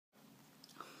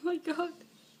my god.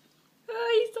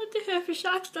 Oh, he's not doing anything.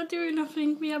 Shark's not doing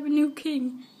nothing. We have a new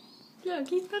king. Look,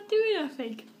 he's not doing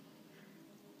anything.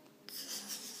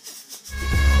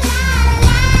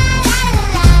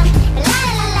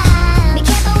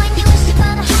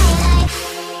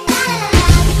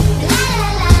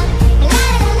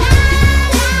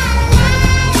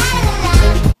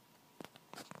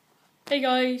 Hey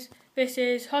guys, this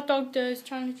is Hot Dog Does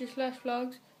Challenges Less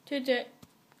Vlogs. Today,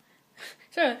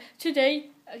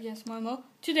 yes, Mama.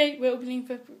 Today we're opening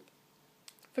for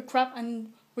crab,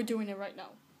 and we're doing it right now.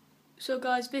 So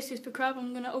guys, this is the crab.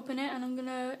 I'm gonna open it, and I'm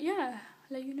gonna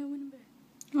let you know in a bit.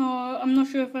 Oh, I'm not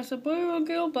sure if that's a boy or a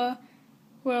girl, but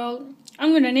well,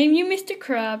 I'm gonna name you Mr.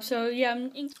 Crab. So yeah,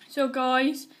 so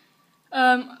guys,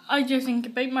 I just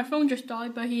incubate. My phone just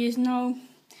died, but he is now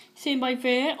sitting by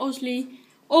there. Obviously,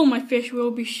 all my fish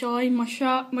will be shy. My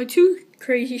two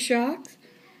crazy sharks,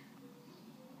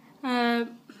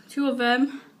 two of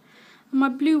them, and my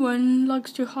blue one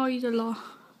likes to hide a lot.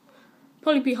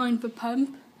 Probably behind the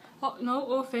pump. Oh, no,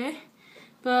 off there.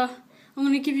 But I'm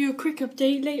going to give you a quick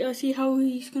update later, see how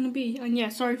he's going to be. And yeah,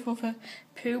 sorry for the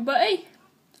poo, but hey.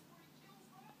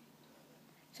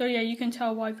 So yeah, you can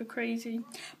tell why they're crazy.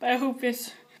 But I hope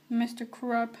this Mr.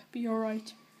 Crab be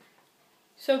alright.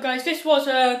 So guys, this was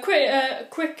a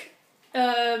quick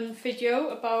video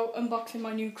about unboxing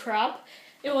my new crab.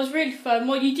 It was really fun.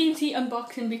 Well, you didn't see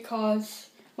unboxing because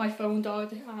my phone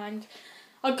died and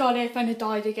I got it and it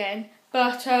died again.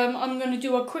 But I'm going to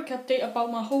do a quick update about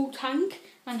my whole tank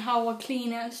and how I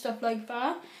clean it and stuff like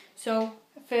that. So,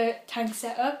 for tank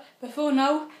setup. But for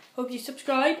now, hope you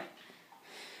subscribe,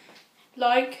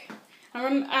 like,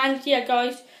 and yeah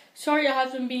guys, sorry I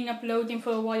haven't been uploading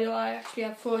for a while. I actually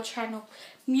have 4 channels.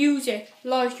 Music,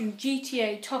 live stream,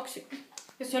 GTA, Toxic.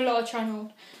 It's a lot of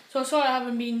channels. So sorry I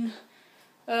haven't been,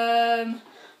 yeah,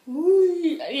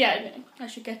 I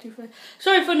should get to it.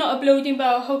 Sorry for not uploading, but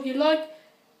I hope you like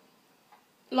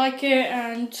it,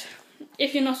 and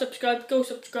if you're not subscribed, go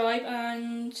subscribe,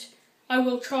 and I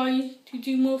will try to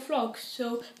do more vlogs.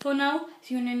 So for now,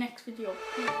 see you in the next video.